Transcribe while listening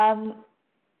Um,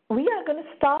 we are going to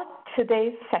start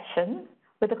today's session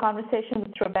with a conversation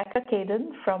with Rebecca Caden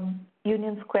from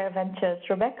Union Square Ventures.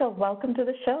 Rebecca, welcome to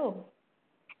the show.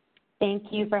 Thank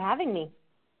you for having me.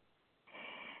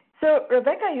 So,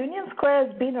 Rebecca, Union Square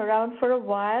has been around for a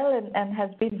while and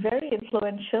has been very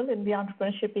influential in the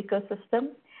entrepreneurship ecosystem.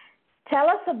 Tell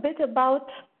us a bit about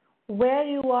where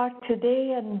you are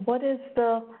today and what is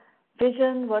the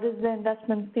vision, what is the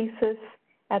investment thesis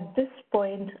at this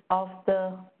point of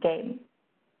the game?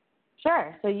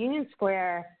 Sure. So Union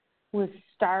Square was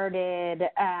started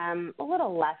a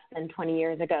little less than 20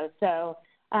 years ago. So,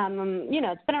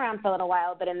 it's been around for a little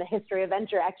while, but in the history of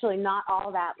venture, actually not all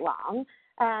that long.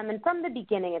 And from the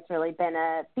beginning, it's really been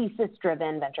a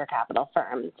thesis-driven venture capital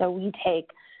firm. So we take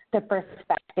the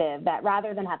perspective that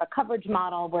rather than have a coverage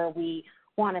model where we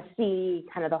want to see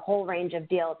kind of the whole range of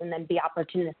deals and then be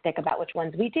opportunistic about which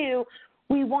ones we do,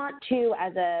 we want to,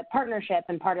 as a partnership,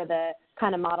 and part of the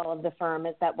kind of model of the firm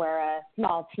is that we're a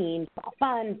small team, small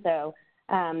fund, so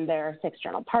there are 6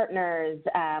 external partners.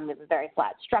 We have a very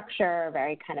flat structure,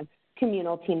 very kind of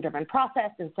communal team-driven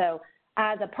process, and so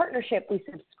as a partnership, we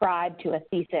subscribe to a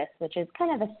thesis, which is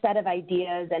kind of a set of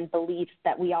ideas and beliefs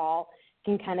that we all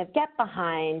can kind of get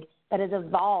behind that has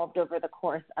evolved over the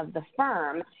course of the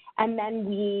firm. And then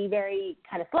we very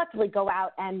kind of selectively go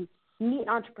out and meet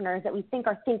entrepreneurs that we think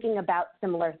are thinking about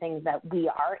similar things that we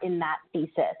are in that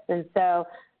thesis. And so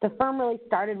the firm really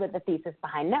started with the thesis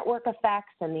behind network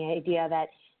effects and the idea that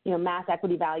mass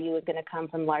equity value is going to come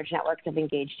from large networks of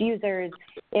engaged users.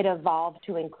 It evolved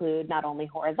to include not only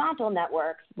horizontal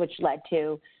networks, which led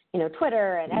to,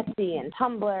 Twitter and Etsy and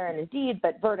Tumblr and Indeed,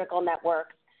 but vertical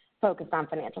networks focused on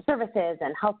financial services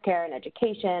and healthcare and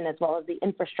education, as well as the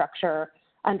infrastructure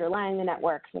underlying the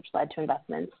networks, which led to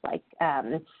investments like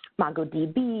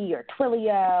MongoDB or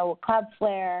Twilio,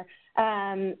 Cloudflare,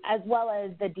 as well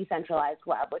as the decentralized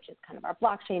web, which is kind of our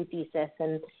blockchain thesis,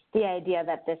 and the idea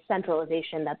that this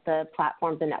centralization that the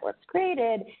platforms and networks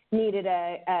created needed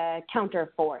a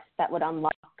counter force that would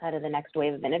unlock kind of the next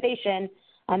wave of innovation,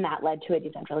 and that led to a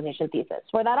decentralization thesis.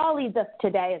 Where that all leads us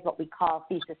today is what we call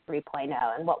Thesis 3.0,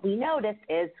 and what we noticed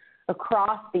is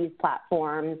across these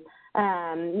platforms,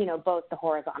 both the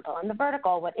horizontal and the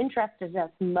vertical, what interested us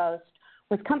most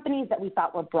was companies that we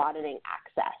thought were broadening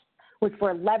access, which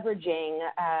were leveraging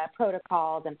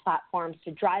protocols and platforms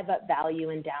to drive up value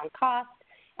and down cost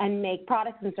and make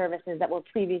products and services that were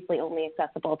previously only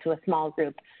accessible to a small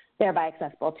group, thereby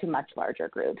accessible to much larger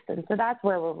groups. And so that's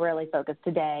where we're really focused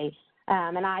today.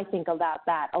 And I think about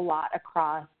that a lot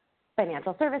across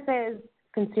financial services,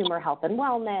 consumer health and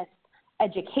wellness,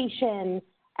 education,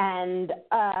 and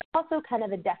also kind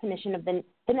of a definition of the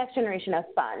next generation of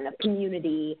fun, of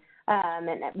community, and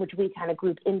which we kind of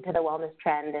group into the wellness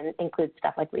trend and includes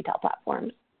stuff like retail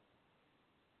platforms.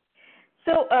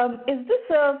 So is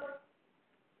this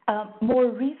a more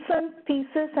recent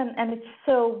thesis? And if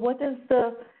so, what is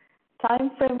the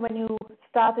time frame when you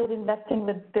started investing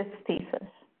with this thesis?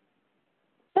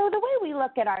 So the way we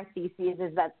look at our theses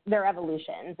is that they're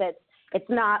evolutions. It's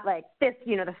not like this,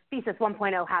 the thesis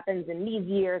 1.0 happens in these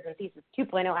years and thesis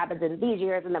 2.0 happens in these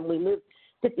years, and then we move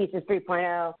to thesis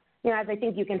 3.0. As I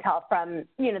think you can tell from,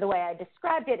 the way I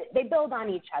described it, they build on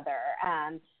each other.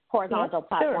 Horizontal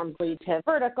platforms lead to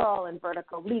vertical, and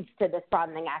vertical leads to this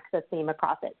broadening access theme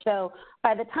across it. So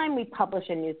by the time we publish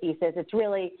a new thesis, it's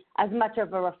really as much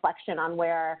of a reflection on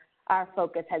where our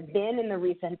focus has been in the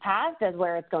recent past as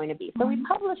where it's going to be. So we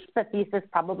published the thesis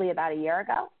probably about a year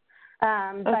ago,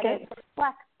 but it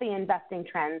reflects the investing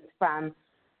trends from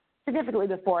significantly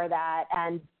before that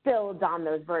and builds on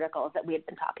those verticals that we had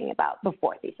been talking about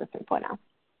before Thesis 3.0.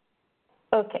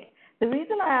 Okay. The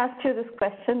reason I asked you this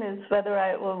question is whether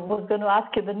I was going to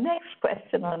ask you the next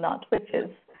question or not, which is,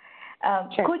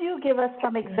 could you give us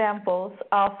some examples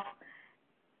of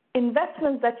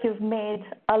investments that you've made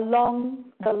along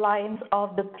the lines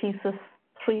of the Thesis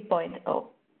 3.0?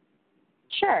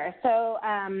 Sure. So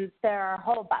there are a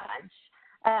whole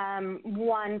bunch.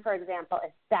 One, for example,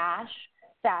 is Stash.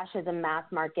 Stash is a mass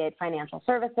market financial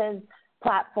services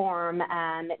platform.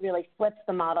 It really flips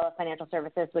the model of financial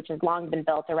services, which has long been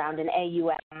built around an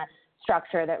AUM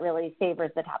structure that really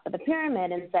favors the top of the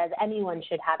pyramid and says anyone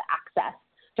should have access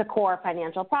to core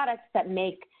financial products that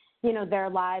make, their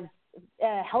lives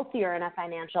healthier in a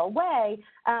financial way,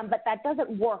 but that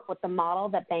doesn't work with the model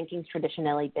that banking's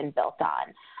traditionally been built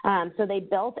on. So they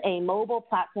built a mobile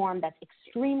platform that's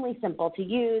extremely simple to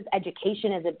use.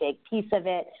 Education is a big piece of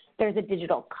it. There's a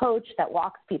digital coach that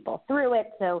walks people through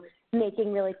it, so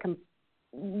making really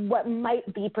what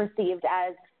might be perceived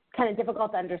as kind of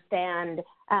difficult to understand,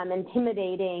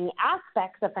 intimidating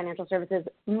aspects of financial services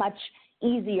much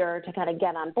easier to kind of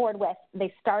get on board with.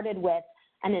 They started with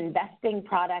an investing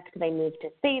product. They moved to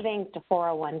savings, to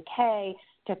 401k,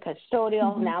 to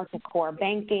custodial, now to core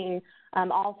banking,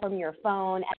 all from your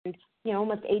phone. And,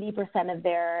 almost 80% of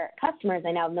their customers,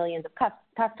 they now have millions of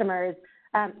customers,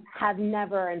 have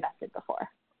never invested before.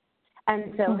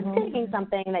 And so it's taking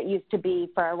something that used to be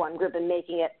for one group and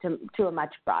making it to a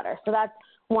much broader. So that's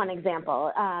one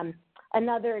example.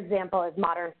 Another example is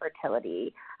Modern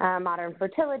Fertility. Modern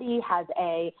Fertility has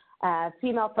a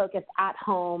female-focused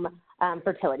at-home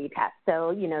fertility test.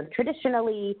 So,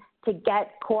 traditionally, to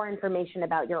get core information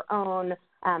about your own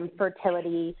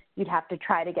fertility, you'd have to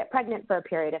try to get pregnant for a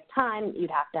period of time.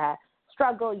 You'd have to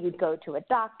struggle. You'd go to a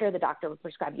doctor. The doctor would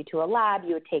prescribe you to a lab.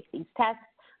 You would take these tests.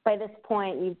 By this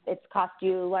point, it's cost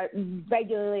you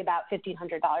regularly about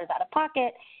 $1,500 out of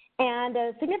pocket, and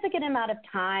a significant amount of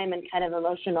time and kind of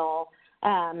emotional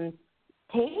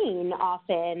pain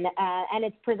often, and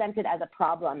it's presented as a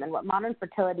problem. And what Modern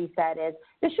Fertility said is,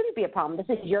 this shouldn't be a problem.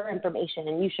 This is your information,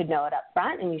 and you should know it up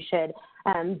front, and you should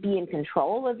be in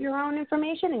control of your own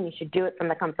information, and you should do it from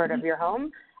the comfort of your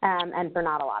home and for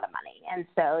not a lot of money. And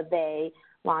so they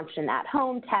launched an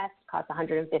at-home test, cost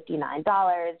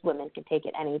 $159. Women can take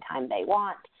it anytime they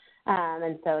want.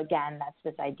 And so, again, that's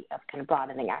this idea of kind of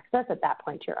broadening access at that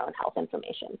point to your own health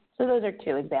information. So those are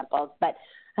two examples, but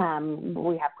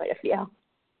we have quite a few.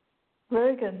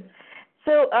 Very good.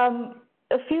 So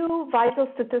a few vital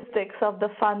statistics of the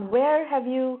fund. Where have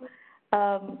you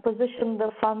positioned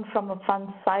the fund from a fund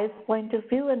size point of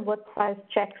view, and what size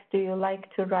checks do you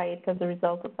like to write as a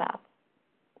result of that?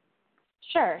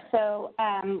 Sure. So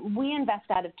we invest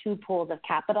out of two pools of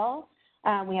capital.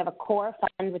 We have a core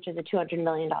fund, which is a $200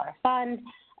 million fund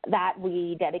that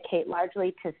we dedicate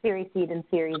largely to Series Seed and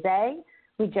Series A.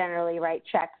 We generally write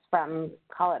checks from,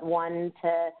 call it $1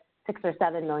 to $6 or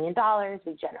 $7 million.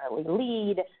 We generally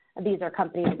lead. These are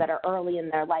companies that are early in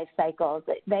their life cycles.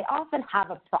 They often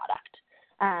have a product.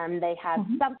 They have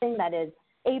something that is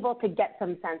able to get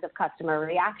some sense of customer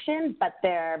reaction, but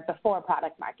they're before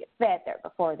product market fit, they're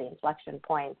before the inflection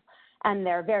points, and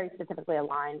they're very specifically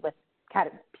aligned with kind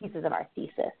of pieces of our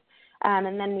thesis.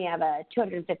 And then we have a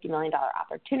 $250 million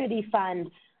opportunity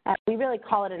fund. We really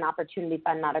call it an opportunity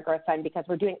fund, not a growth fund, because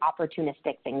we're doing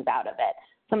opportunistic things out of it.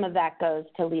 Some of that goes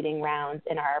to leading rounds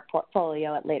in our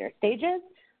portfolio at later stages.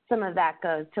 Some of that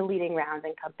goes to leading rounds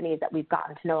in companies that we've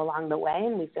gotten to know along the way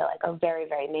and we feel like are very,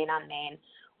 very main on main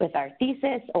with our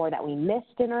thesis, or that we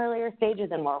missed in earlier stages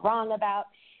and we're wrong about.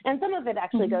 And some of it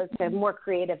actually goes to more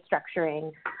creative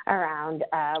structuring around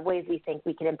ways we think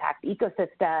we can impact the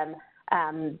ecosystem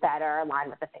that are aligned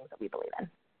with the things that we believe in.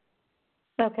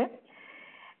 Okay.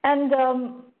 And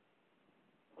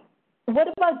what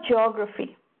about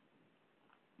geography?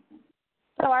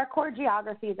 So our core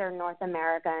geographies are North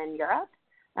America and Europe.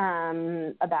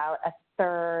 About a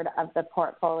third of the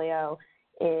portfolio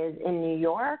is in New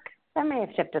York. That may have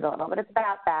shifted a little, but it's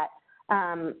about that.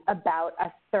 About a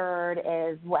third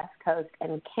is West Coast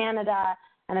and Canada,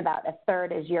 and about a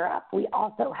third is Europe. We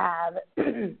also have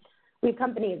we have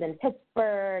companies in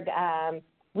Pittsburgh.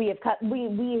 We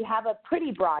have a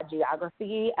pretty broad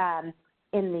geography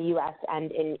in the U.S.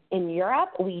 and in Europe.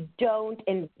 We don't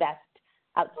invest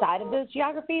outside of those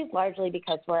geographies, largely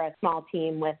because we're a small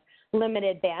team with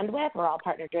limited bandwidth. We're all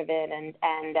partner driven,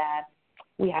 and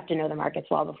we have to know the markets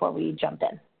well before we jump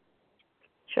in.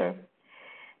 Sure.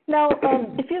 Now,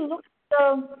 if you look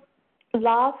at the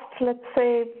last, let's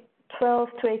say, 12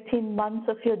 to 18 months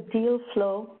of your deal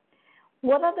flow,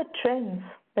 what are the trends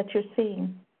that you're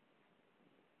seeing?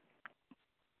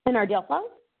 In our deal flow?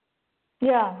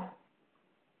 Yeah.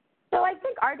 So I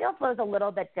think our deal flow is a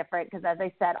little bit different because, as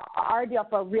I said, our deal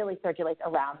flow really circulates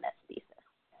around this thesis.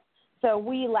 So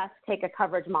we less take a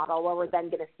coverage model where we're then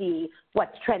going to see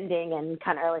what's trending in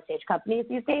kind of early stage companies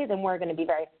these days, and we're going to be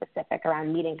very specific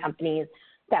around meeting companies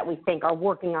that we think are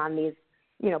working on these,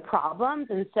 problems.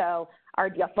 And so our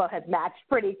deal flow has matched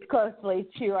pretty closely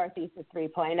to our thesis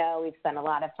 3.0. We've spent a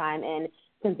lot of time in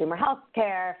consumer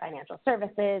healthcare, financial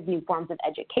services, new forms of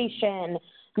education,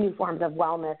 new forms of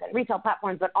wellness and retail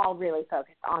platforms, but all really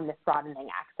focused on this broadening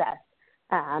access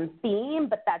theme,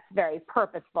 but that's very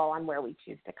purposeful on where we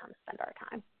choose to come spend our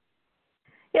time.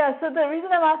 Yeah, so the reason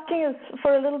I'm asking is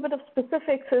for a little bit of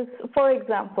specifics is, for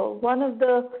example, one of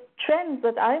the trends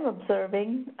that I'm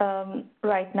observing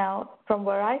right now from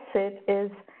where I sit is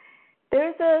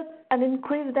there's an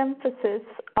increased emphasis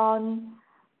on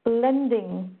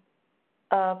lending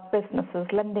businesses,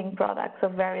 lending products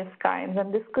of various kinds.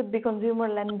 And this could be consumer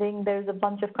lending. There's a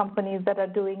bunch of companies that are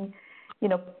doing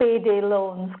payday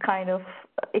loans kind of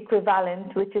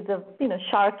equivalent, which is a,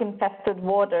 shark-infested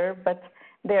water, but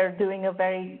they're doing a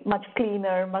very much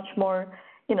cleaner, much more,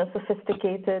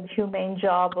 sophisticated, humane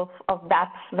job of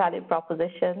that value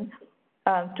proposition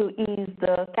to ease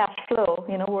the cash flow,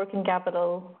 working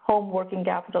capital, home working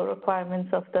capital requirements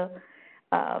of the,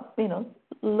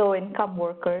 low-income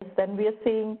workers. Then we are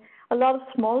seeing a lot of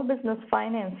small business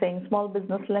financing, small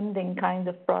business lending kind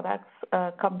of products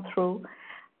come through.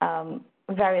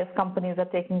 Various companies are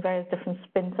taking various different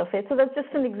spins of it. So that's just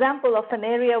an example of an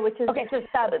area which is okay, so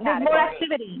there's more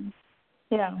activity.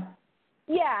 Yeah.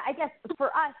 Yeah, I guess for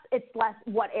us, it's less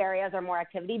what areas are more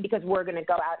activity because we're going to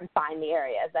go out and find the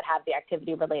areas that have the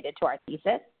activity related to our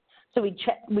thesis. So we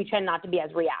tend not to be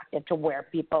as reactive to where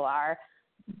people are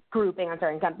grouping on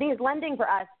certain companies. Lending for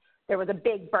us, there was a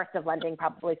big burst of lending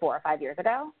probably 4 or 5 years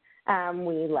ago.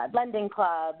 We led Lending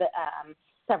Club,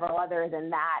 several others in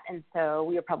that, and so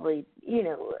we are probably,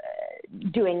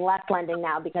 doing less lending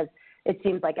now because it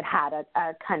seems like it had a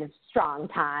kind of strong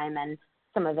time, and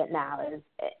some of it now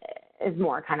is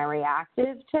more kind of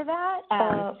reactive to that.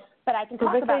 But I can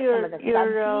talk about some of the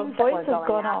sub-themes that we're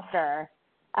going after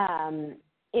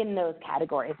in those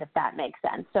categories, if that makes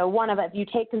sense. So one of it, if you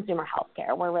take consumer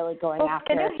healthcare, we're really going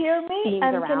after can you hear me? themes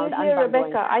and around can you hear unbundling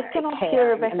Rebecca? I cannot care. hear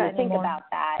Rebecca and think anymore. about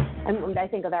that, and I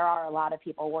think there are a lot of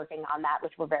people working on that,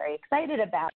 which we're very excited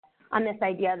about, on this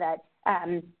idea that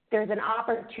there's an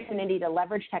opportunity to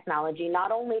leverage technology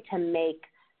not only to make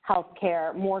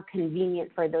healthcare more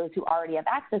convenient for those who already have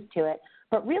access to it,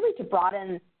 but really to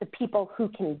broaden the people who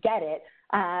can get it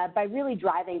by really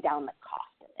driving down the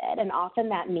cost of it. And often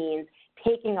that means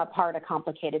taking apart a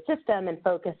complicated system and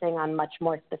focusing on much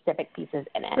more specific pieces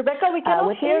in it. Rebecca, we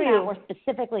cannot hear you. We're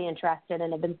specifically interested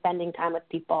and have been spending time with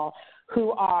people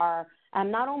who are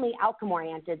not only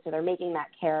outcome-oriented, so they're making that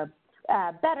care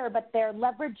better, but they're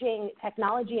leveraging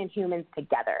technology and humans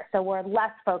together. So we're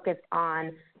less focused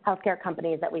on healthcare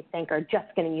companies that we think are just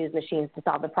going to use machines to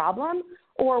solve the problem,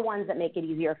 or ones that make it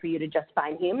easier for you to just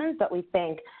find humans. But we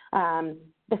think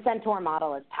the Centaur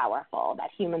model is powerful, that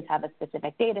humans have a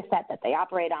specific data set that they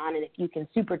operate on, and if you can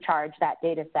supercharge that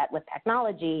data set with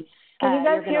technology, you're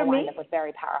going to wind up with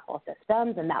very powerful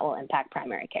systems, and that will impact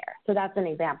primary care. So that's an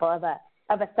example of a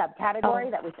subcategory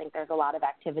that we think there's a lot of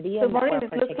activity in, that we're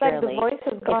particularly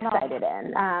excited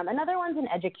in. Another one's in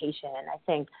education. I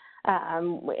think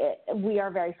we are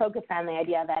very focused on the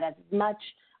idea that as much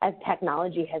as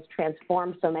technology has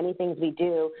transformed so many things we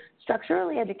do,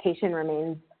 structurally education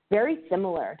remains very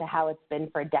similar to how it's been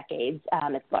for decades.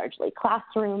 It's largely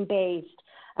classroom-based.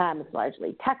 It's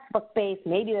largely textbook-based.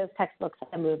 Maybe those textbooks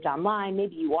have moved online.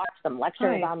 Maybe you watch some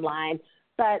lectures online.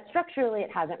 But structurally,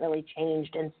 it hasn't really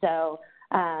changed. And so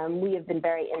we have been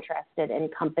very interested in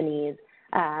companies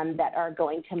that are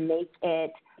going to make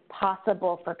it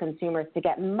possible for consumers to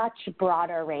get much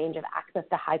broader range of access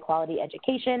to high-quality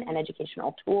education and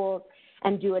educational tools,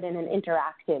 and do it in an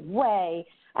interactive way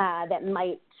that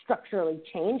might structurally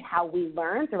change how we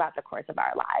learn throughout the course of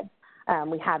our lives.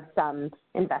 We have some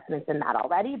investments in that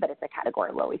already, but it's a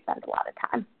category where we spend a lot of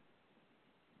time.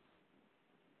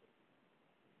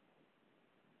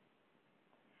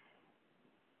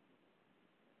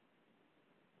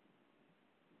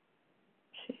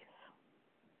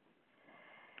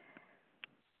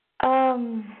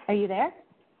 Are you there?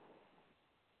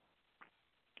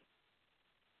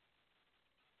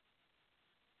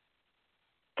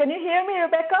 Can you hear me,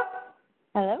 Rebecca?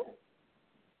 Hello?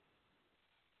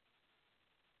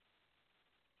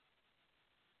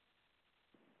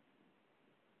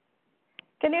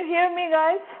 Can you hear me,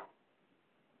 guys?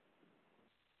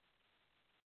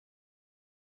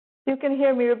 You can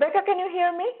hear me. Rebecca, can you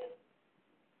hear me?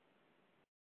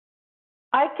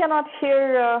 I cannot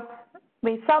hear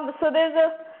me. So there's a...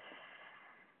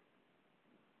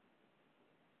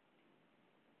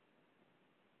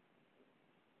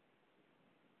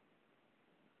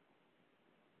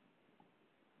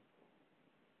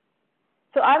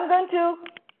 So I'm going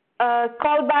to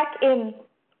call back in.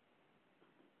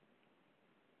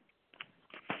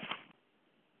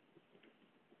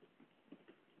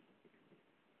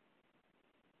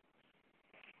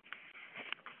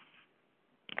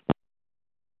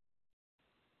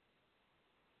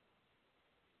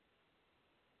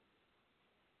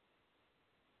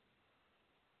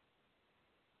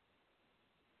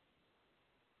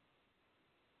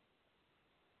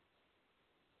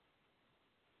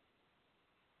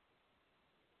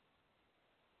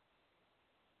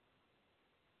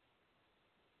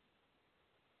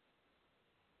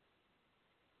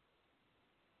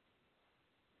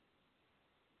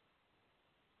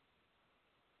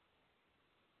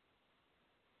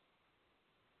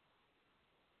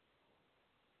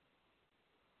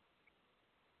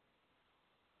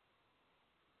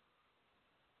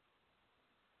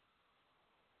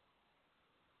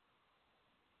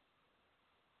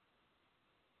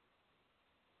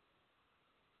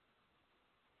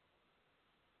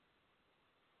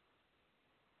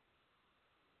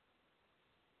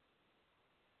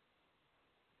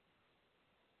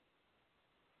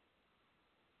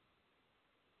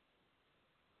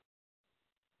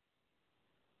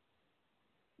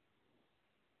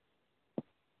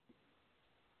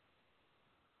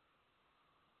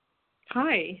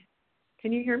 Hi.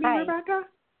 Can you hear me, Hi. Rebecca?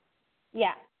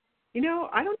 Yeah. I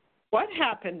don't know what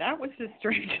happened. That was the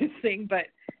strangest thing. But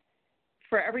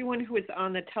for everyone who was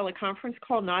on the teleconference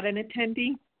call, not an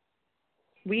attendee,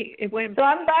 it went. So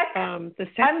I'm back. I'm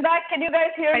back. Can you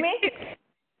guys hear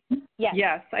me? Yes.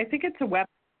 Yes, I think it's a web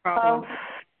problem.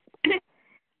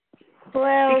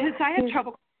 Well, because I had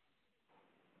trouble.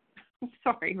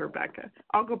 Sorry, Rebecca.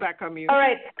 I'll go back on mute. All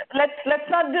right. Let's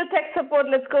not do tech support.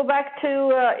 Let's go back to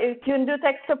if you can do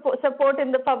tech support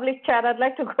in the public chat. I'd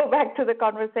like to go back to the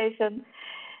conversation.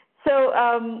 So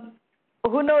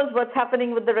who knows what's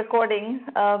happening with the recording?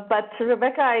 But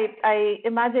Rebecca, I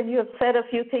imagine you have said a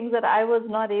few things that I was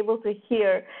not able to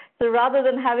hear. So rather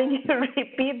than having you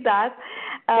repeat that,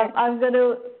 I'm going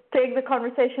to take the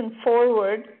conversation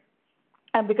forward,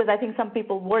 because I think some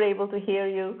people were able to hear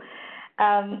you.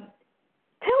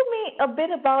 Tell me a bit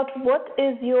about what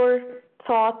is your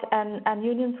thought and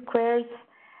Union Square's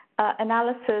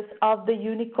analysis of the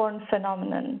unicorn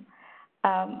phenomenon.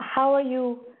 How are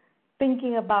you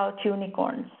thinking about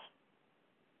unicorns?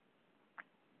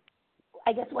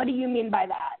 I guess, what do you mean by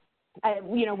that?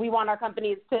 We want our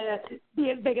companies to be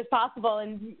as big as possible,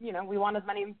 and, we want as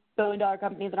many billion-dollar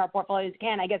companies in our portfolio as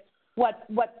can. I guess, what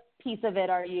piece of it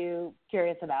are you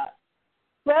curious about?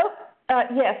 Well,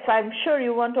 yes, I'm sure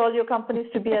you want all your companies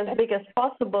to be as big as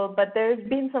possible, but there's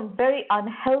been some very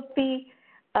unhealthy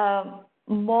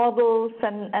models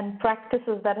and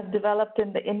practices that have developed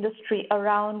in the industry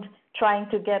around trying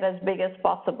to get as big as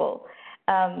possible.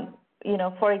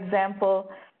 For example,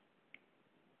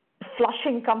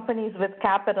 flushing companies with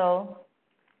capital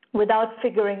without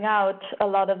figuring out a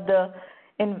lot of the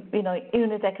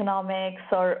unit economics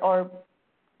or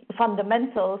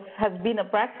fundamentals has been a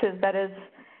practice that is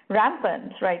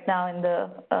rampant right now in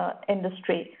the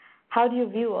industry. How do you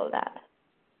view all that?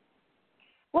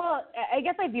 Well, I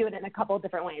guess I view it in a couple of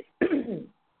different ways.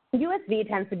 USV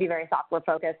tends to be very software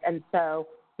focused, and so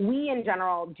we in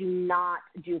general do not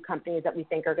do companies that we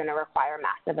think are going to require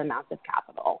massive amounts of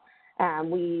capital.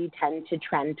 We tend to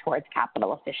trend towards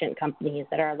capital efficient companies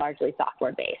that are largely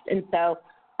software based. And so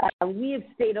we have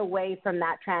stayed away from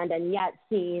that trend and yet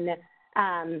seen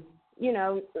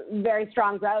very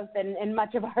strong growth in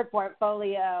much of our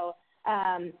portfolio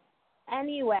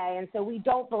anyway. And so we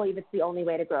don't believe it's the only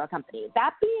way to grow a company.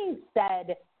 That being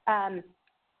said,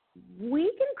 we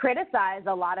can criticize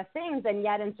a lot of things, and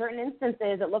yet in certain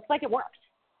instances, it looks like it works.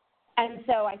 And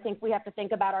so I think we have to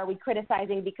think about, are we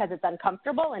criticizing because it's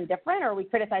uncomfortable and different, or are we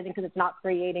criticizing because it's not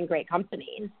creating great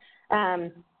companies?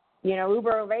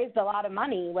 Uber raised a lot of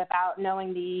money without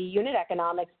knowing the unit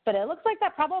economics, but it looks like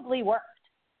that probably worked.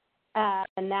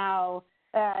 And now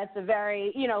it's a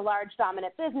very, large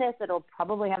dominant business. It'll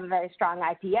probably have a very strong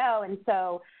IPO. And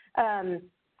so,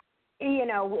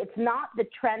 it's not the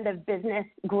trend of business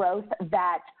growth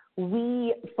that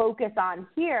we focus on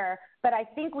here, but I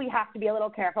think we have to be a little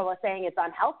careful with saying it's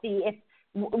unhealthy if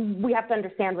we have to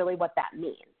understand really what that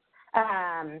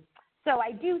means. So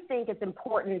I do think it's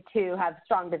important to have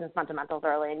strong business fundamentals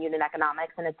early in unit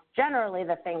economics, and it's generally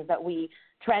the things that we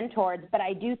trend towards. But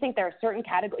I do think there are certain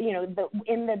categories,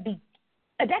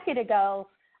 a decade ago,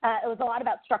 it was a lot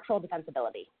about structural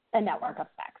defensibility and network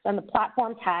effects. And the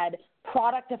platforms had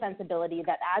product defensibility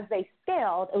that as they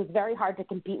scaled, it was very hard to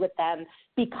compete with them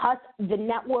because the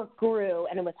network grew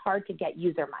and it was hard to get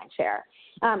user mind share.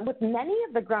 With many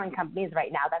of the growing companies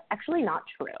right now, that's actually not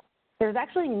true. There's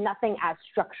actually nothing as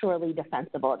structurally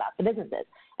defensible about the businesses.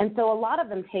 And so a lot of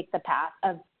them take the path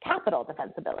of capital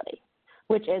defensibility,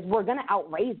 which is we're going to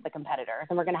outraise the competitors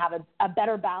and we're going to have a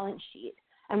better balance sheet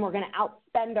and we're going to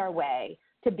outspend our way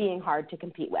to being hard to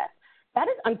compete with. That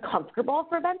is uncomfortable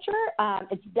for venture.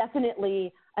 It's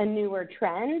definitely a newer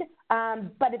trend,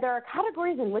 but there are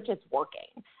categories in which it's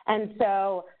working. And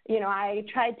so, I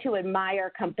try to admire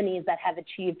companies that have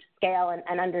achieved scale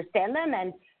and understand them,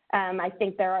 and I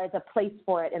think there is a place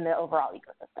for it in the overall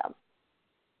ecosystem.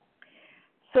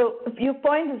 So your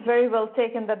point is very well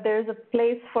taken, that there is a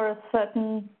place for a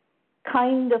certain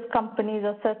kind of companies,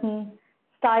 a certain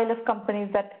style of companies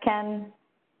that can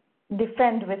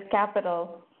defend with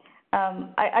capital.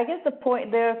 I guess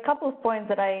there are a couple of points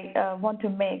that I want to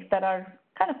make that are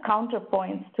kind of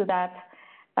counterpoints to that.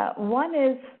 One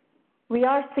is we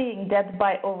are seeing death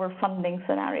by overfunding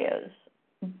scenarios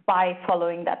by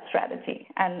following that strategy,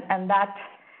 and that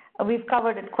we've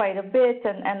covered it quite a bit,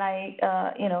 and I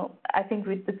think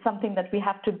it's something that we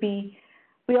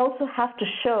also have to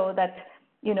show that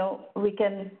we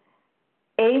can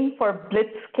aim for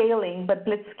blitz scaling, but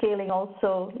blitz scaling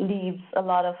also leaves a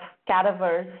lot of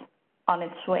cadavers on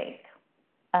its wake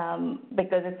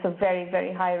because it's a very,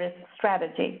 very high risk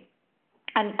strategy.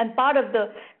 And part of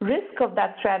the risk of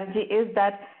that strategy is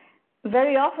that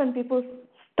very often people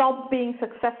stop being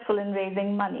successful in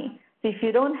raising money. So if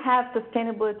you don't have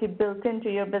sustainability built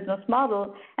into your business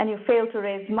model and you fail to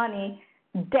raise money,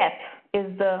 death is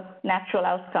the natural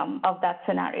outcome of that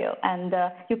scenario. And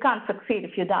you can't succeed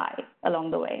if you die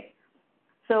along the way.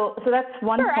 So that's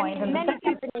one point. I mean, many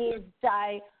companies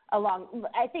die along.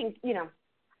 I think,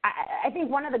 I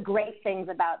think one of the great things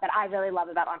that I really love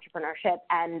about entrepreneurship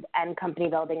and company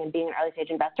building and being an early stage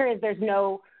investor is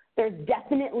there's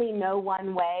definitely no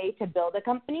one way to build a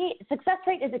company. Success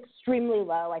rate is extremely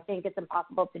low. I think it's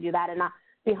impossible to do that and not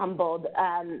be humbled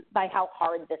by how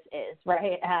hard this is,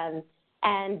 right?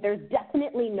 And there's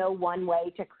definitely no one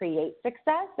way to create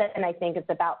success. And I think it's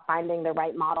about finding the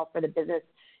right model for the business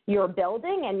you're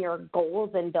building and your goals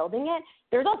in building it.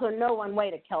 There's also no one way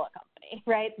to kill a company,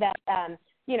 right? That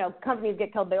companies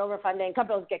get killed by overfunding,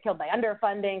 companies get killed by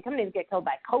underfunding, companies get killed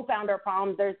by co-founder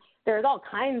problems. There's all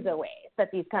kinds of ways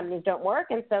that these companies don't work.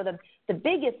 And so the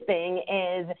biggest thing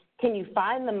is, can you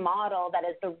find the model that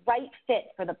is the right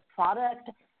fit for the product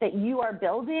that you are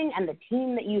building and the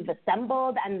team that you've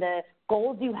assembled and the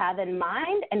goals you have in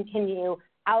mind, and can you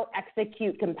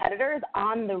out-execute competitors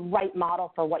on the right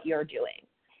model for what you're doing?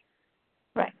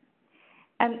 Right.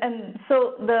 And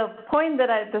so the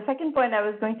second point I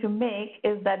was going to make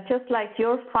is that just like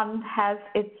your fund has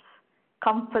its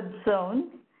comfort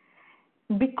zone,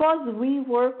 because we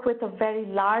work with a very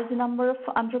large number of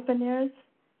entrepreneurs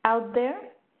out there,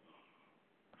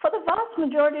 for the vast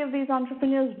majority of these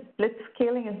entrepreneurs,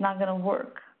 blitzscaling is not going to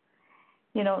work.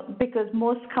 Because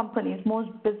most companies, most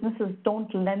businesses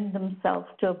don't lend themselves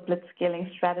to a blitzscaling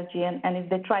strategy. And if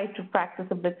they try to practice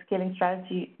a blitzscaling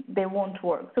strategy, they won't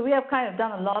work. So we have kind of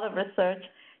done a lot of research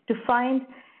to find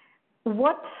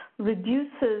what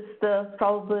reduces the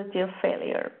probability of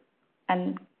failure.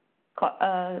 And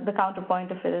the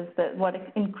counterpoint of it is that what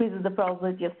increases the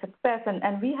probability of success.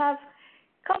 And we have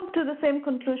come to the same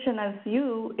conclusion as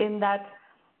you in that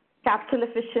capital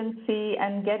efficiency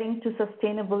and getting to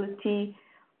sustainability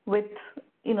with,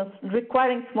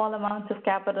 requiring small amounts of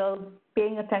capital,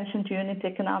 paying attention to unit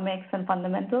economics and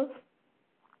fundamentals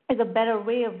is a better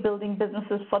way of building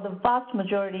businesses for the vast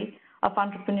majority of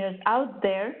entrepreneurs out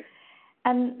there.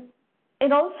 And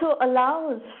it also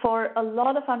allows for a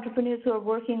lot of entrepreneurs who are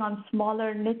working on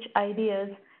smaller niche ideas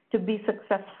to be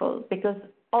successful, because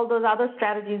all those other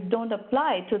strategies don't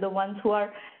apply to the ones who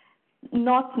are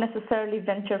not necessarily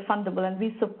venture fundable, and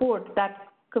we support that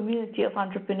community of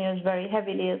entrepreneurs very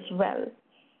heavily as well.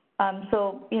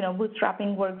 So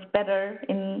bootstrapping works better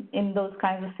in those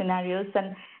kinds of scenarios,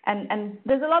 and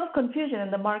there's a lot of confusion in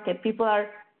the market. People are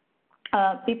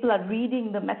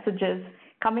reading the messages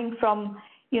coming from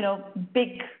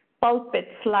big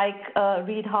pulpits like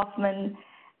Reid Hoffman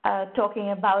talking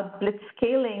about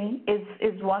blitzscaling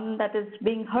is one that is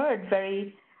being heard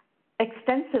very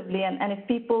extensively, and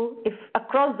if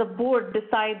across the board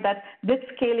decide that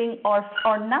blitzscaling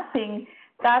or nothing,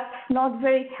 that's not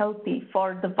very healthy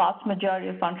for the vast majority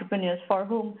of entrepreneurs for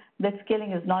whom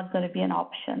blitzscaling is not going to be an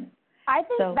option. I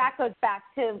think that goes back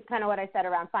to kind of what I said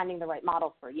around finding the right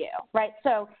model for you, right?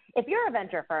 So if you're a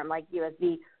venture firm like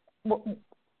USB,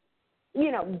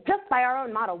 just by our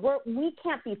own model, we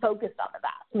can't be focused on the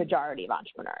vast majority of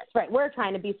entrepreneurs, right? We're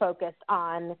trying to be focused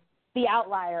on the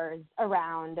outliers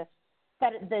around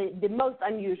that the most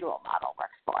unusual model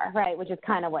works for, right, which is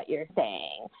kind of what you're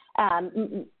saying.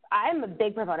 I'm a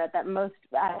big proponent that most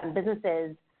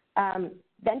businesses,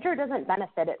 venture doesn't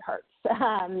benefit, it hurts.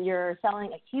 You're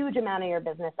selling a huge amount of your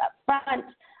business up front.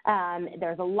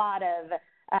 There's a lot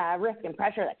of risk and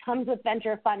pressure that comes with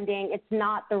venture funding. It's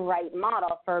not the right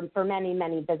model for many,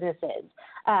 many businesses.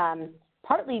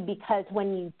 Partly because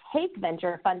when you take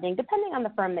venture funding, depending on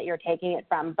the firm that you're taking it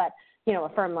from, but a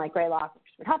firm like Greylock,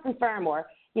 Hoffman's firm, or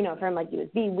a firm like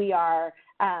USB, we are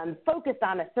focused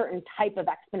on a certain type of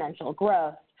exponential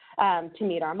growth to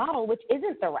meet our model, which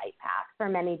isn't the right path for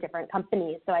many different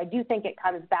companies. So I do think it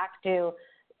comes back to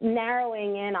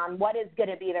narrowing in on what is going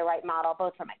to be the right model,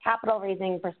 both from a capital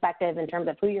raising perspective in terms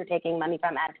of who you're taking money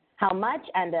from and how much,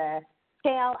 and a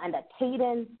scale and a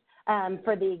cadence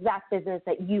for the exact business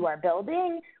that you are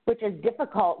building, which is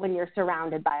difficult when you're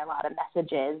surrounded by a lot of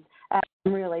messages,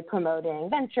 really promoting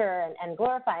venture and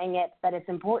glorifying it. But it's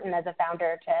important as a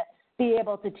founder to be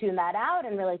able to tune that out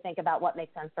and really think about what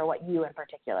makes sense for what you in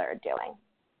particular are doing.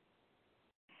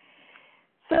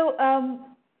 So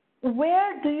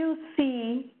where do you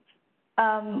see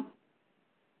the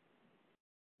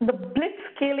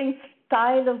blitzscaling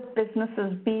style of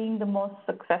businesses being the most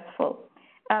successful?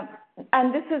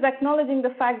 And this is acknowledging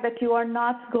the fact that you are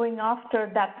not going after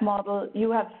that model.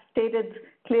 You have stated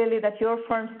clearly that your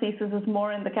firm's thesis is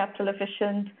more in the capital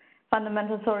efficient,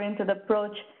 fundamentals-oriented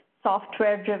approach,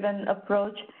 software-driven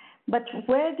approach. But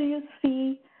where do you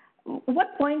see,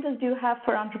 what pointers do you have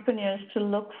for entrepreneurs to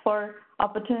look for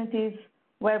opportunities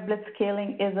where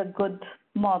blitzscaling is a good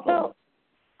model? So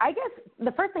I guess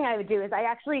the first thing I would do is I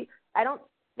don't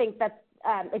think that's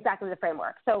exactly the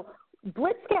framework. So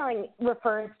blitzscaling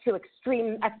refers to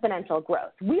extreme exponential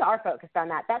growth. We are focused on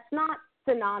that. That's not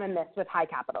synonymous with high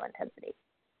capital intensity.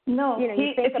 No,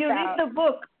 if you read the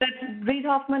book that Reid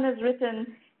Hoffman has written,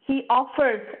 he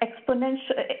offers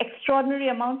extraordinary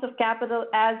amounts of capital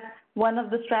as one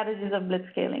of the strategies of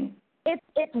blitzscaling.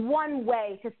 It's one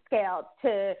way to scale,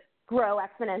 to grow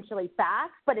exponentially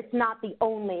fast, but it's not the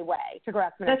only way to grow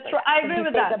exponentially fast. That's true. I agree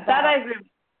with that. That I agree with.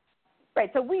 Right.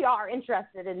 So we are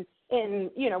interested in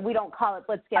we don't call it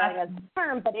blitzscaling as a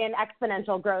term, but in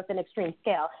exponential growth and extreme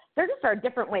scale. There just are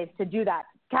different ways to do that.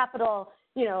 Capital,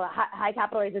 high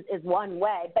capital raises is one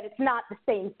way, but it's not the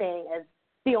same thing as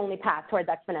the only path towards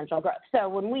exponential growth. So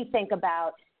when we think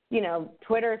about,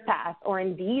 Twitter's path or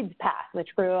Indeed's path, which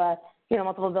grew a,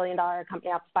 multiple $billion-dollar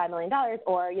company up to $5 million,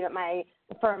 or,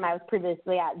 the firm I was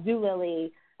previously at,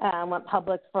 Zulily, went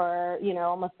public for,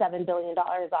 almost $7 billion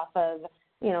off of,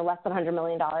 less than $100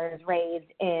 million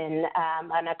raised in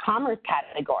an e-commerce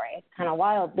category. It's kind of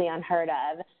wildly unheard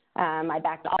of. I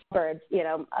backed Allbirds,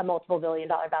 a multiple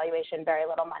 $billion-dollar valuation, very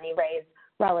little money raised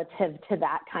relative to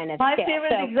that kind of My scale.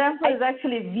 favorite example is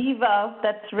actually Viva,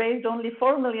 that's raised only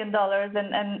 $4 million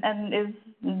and is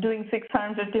doing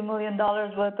 $650 million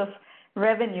worth of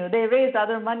revenue. They raised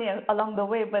other money along the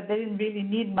way, but they didn't really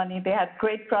need money. They had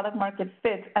great product market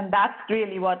fit, and that's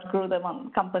really what grew the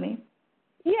company.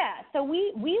 Yeah, so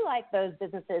we like those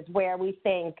businesses where we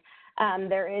think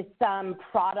there is some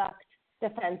product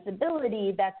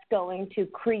defensibility that's going to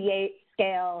create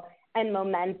scale and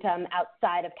momentum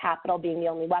outside of capital being the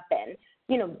only weapon.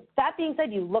 That being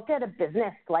said, you look at a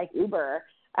business like Uber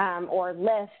or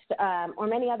Lyft or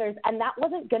many others, and that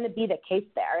wasn't going to be the case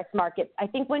there. It's market. I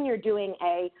think when you're doing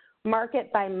a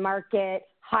market-by-market,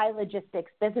 high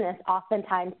logistics business,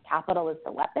 oftentimes capital is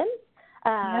the weapon,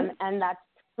 and that's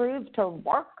proved to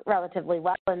work relatively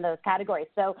well in those categories.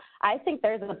 So I think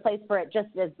there's a place for it just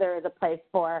as there is a place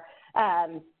for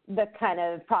the kind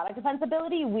of product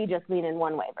defensibility. We just lean in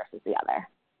one way versus the other.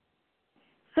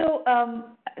 So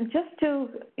just to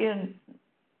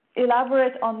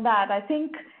elaborate on that, I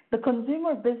think the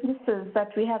consumer businesses that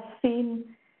we have seen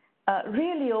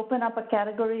really open up a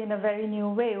category in a very new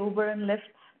way. Uber and Lyft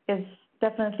is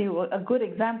definitely a good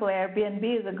example. Airbnb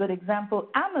is a good example.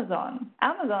 Amazon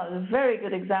is a very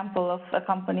good example of a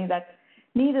company that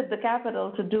needed the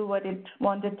capital to do what it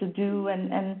wanted to do.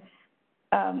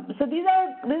 So these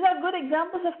are good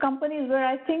examples of companies where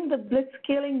I think the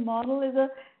blitzscaling model is a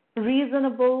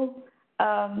reasonable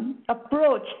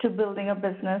approach to building a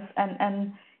business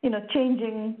and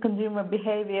changing consumer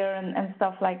behavior and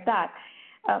stuff like that.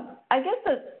 I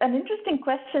guess an interesting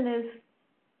question is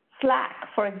Slack,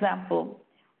 for example.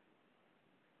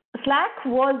 Slack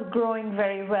was growing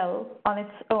very well on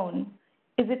its own.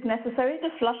 Is it necessary to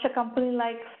flush a company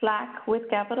like Slack with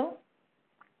capital?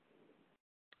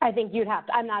 I think you'd have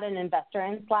to. I'm not an investor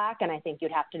in Slack, and I think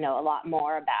you'd have to know a lot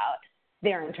more about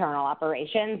their internal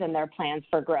operations and their plans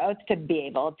for growth to be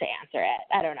able to answer it.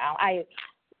 I don't know.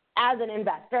 As an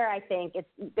investor, I think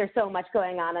there's so much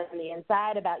going on the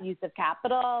inside about use of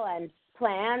capital and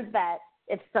plans that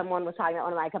if someone was talking about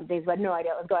one of my companies who had no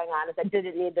idea what was going on and said,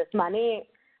 didn't need this money,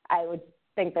 I would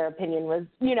think their opinion was,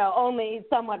 only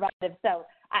somewhat relative. So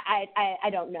I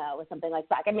don't know with something like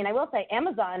Slack. I mean, I will say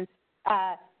Amazon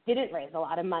didn't raise a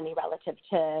lot of money relative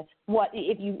to what,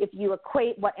 if you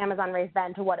equate what Amazon raised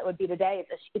then to what it would be today,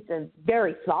 it's a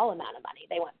very small amount of money.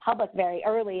 They went public very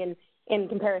early in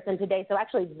comparison today. So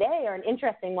actually they are an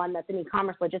interesting one that's an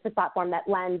e-commerce logistics platform that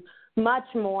lends much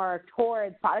more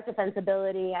towards product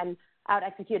defensibility and out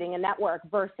executing a network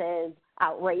versus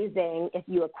out raising if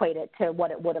you equate it to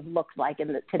what it would have looked like in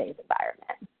today's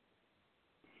environment.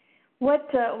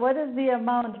 What is the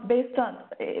amount based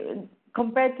on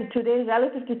compared to today's,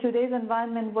 relative to today's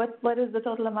environment? What is the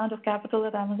total amount of capital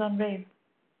that Amazon raised?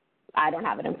 I don't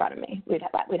have it in front of me. We'd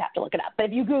have to look it up. But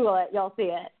if you Google it, you'll see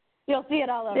it. You'll see it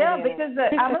all over. Yeah, because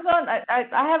Amazon,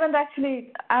 I haven't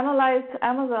actually analyzed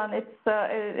Amazon.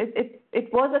 It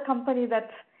was a company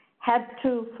that had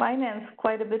to finance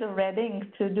quite a bit of red ink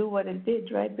to do what it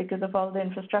did, right? Because of all the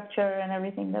infrastructure and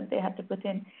everything that they had to put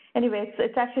in. Anyway,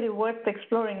 it's actually worth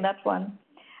exploring that one.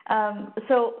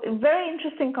 So very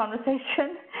interesting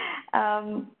conversation.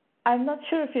 I'm not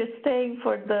sure if you're staying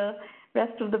for the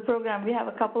rest of the program. We have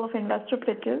a couple of investor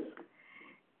pitches.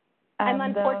 I'm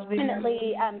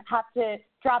unfortunately have to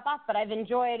drop off, but I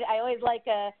always like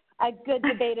a good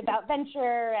debate about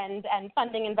venture and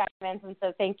funding environments, and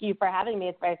so thank you for having me.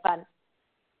 It's very fun.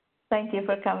 Thank you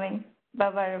for coming.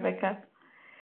 Bye-bye, Rebecca.